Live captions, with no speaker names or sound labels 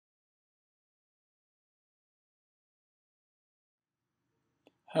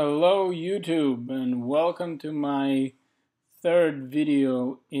Hello YouTube and welcome to my third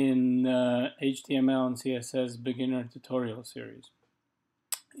video in the HTML and CSS beginner tutorial series.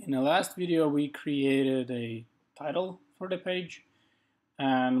 In the last video we created a title for the page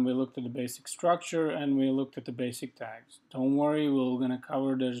and we looked at the basic structure and we looked at the basic tags. Don't worry, we're going to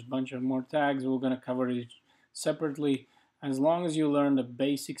cover, there's a bunch of more tags, we're going to cover each separately. As long as you learn the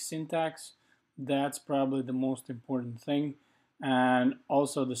basic syntax, that's probably the most important thing. And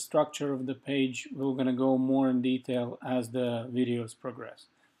also the structure of the page, we're going to go more in detail as the videos progress.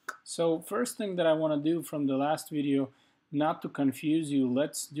 So first thing that I want to do from the last video, not to confuse you,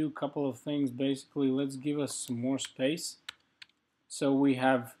 let's do a couple of things. Basically, let's give us some more space so we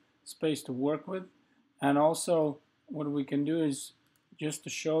have space to work with. And also what we can do is, just to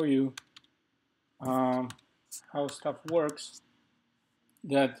show you how stuff works,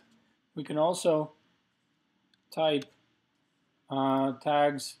 that we can also type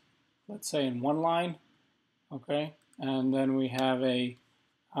tags, let's say in one line, okay, and then we have a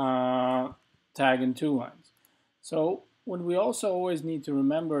tag in two lines. So what we also always need to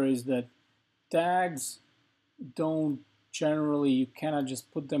remember is that tags don't generally, you cannot just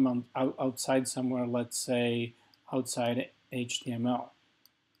put them on outside somewhere, let's say outside HTML.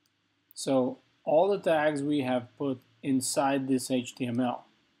 So all the tags we have put inside this HTML,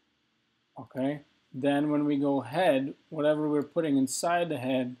 okay. Then when we go head, whatever we're putting inside the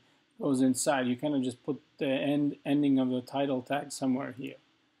head goes inside. You cannot just put the ending of the title tag somewhere here.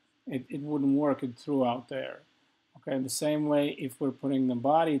 It wouldn't work, it threw out there. Okay, the same way if we're putting the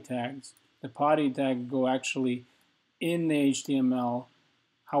body tags, the body tag go actually in the HTML,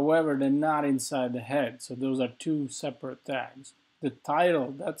 however, they're not inside the head. So those are two separate tags. The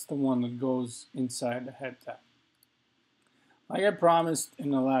title, that's the one that goes inside the head tag. Like I promised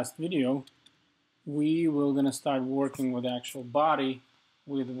in the last video, we will gonna start working with actual body,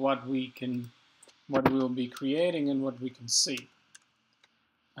 with what we'll be creating and what we can see.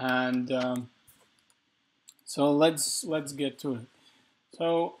 And so let's get to it.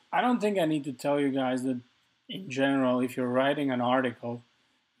 So I don't think I need to tell you guys that in general, if you're writing an article,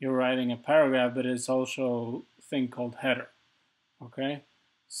 you're writing a paragraph, but it's also a thing called header. Okay,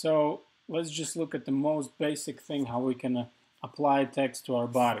 so let's just look at the most basic thing, how we can apply text to our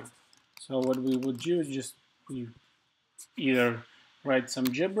body. So what we would do is just either write some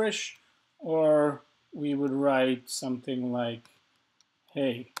gibberish, or we would write something like,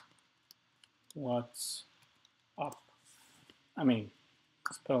 hey, what's up? I mean,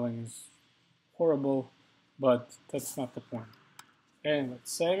 spelling is horrible, but that's not the point. Okay,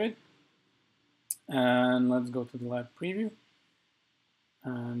 let's save it. And let's go to the live preview.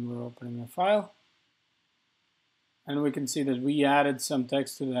 And we're opening a file. And we can see that we added some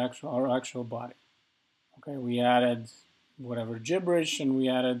text to our actual body. Okay, we added whatever gibberish, and we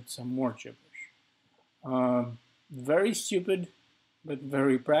added some more gibberish. Very stupid, but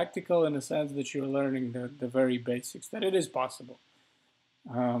very practical in the sense that you're learning the very basics, that it is possible.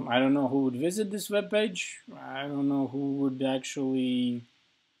 I don't know who would visit this web page. I don't know who would actually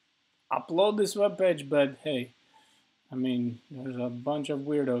upload this web page, but hey, I mean, there's a bunch of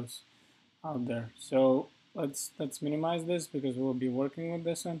weirdos out there. So let's minimize this because we'll be working with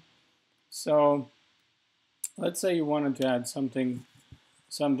this one. So let's say you wanted to add something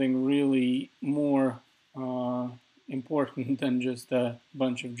really more important than just a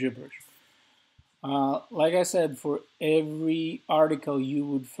bunch of gibberish. Like I said, for every article you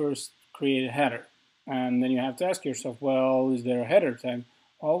would first create a header, and then you have to ask yourself, well, is there a header tag?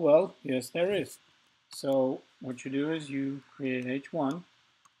 Oh well, yes there is. So what you do is you create h1,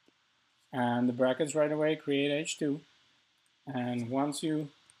 and the brackets right away create h2, and once you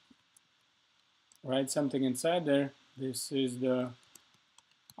write something inside there, this is the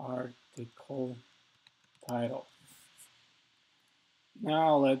article title.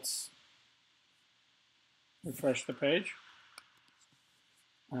 Now let's refresh the page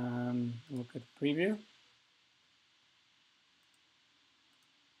and look at the preview.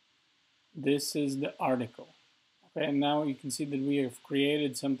 This is the article. Okay, and now you can see that we have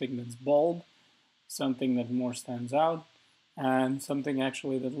created something that's bold, something that more stands out, and something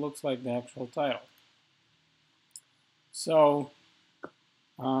actually that looks like the actual title. So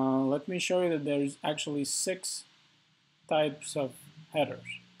let me show you that there's actually 6 types of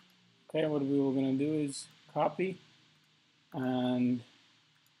headers. Okay, what we were going to do is copy and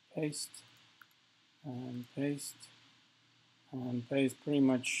paste and paste and paste pretty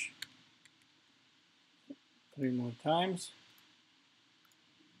much 3 more times,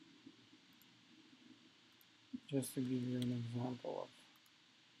 just to give you an example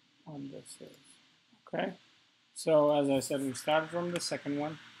of what this is. Okay, So as I said, we start from the second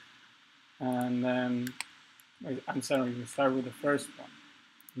one, and then I'm sorry, we start with the first one,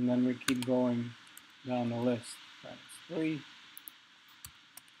 and then we keep going down the list. That's 3,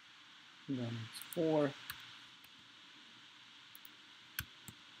 then it's 4,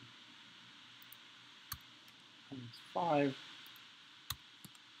 and it's 5,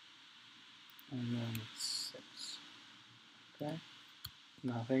 and then it's 6. Okay,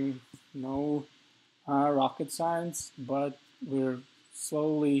 nothing, no rocket science, but we're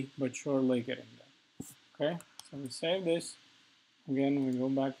slowly but surely getting there. Okay, so we save this. Again, we go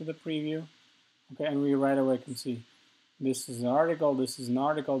back to the preview. Okay, and we right away can see this is an article, this is an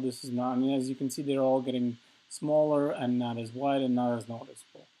article, this is not. And as you can see, they're all getting smaller and not as wide and not as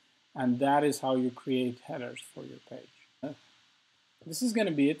noticeable. And that is how you create headers for your page. This is going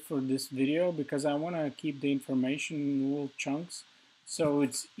to be it for this video because I want to keep the information in little chunks so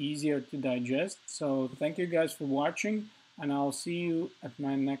it's easier to digest. So thank you guys for watching, and I'll see you at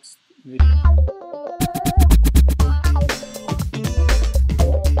my next video.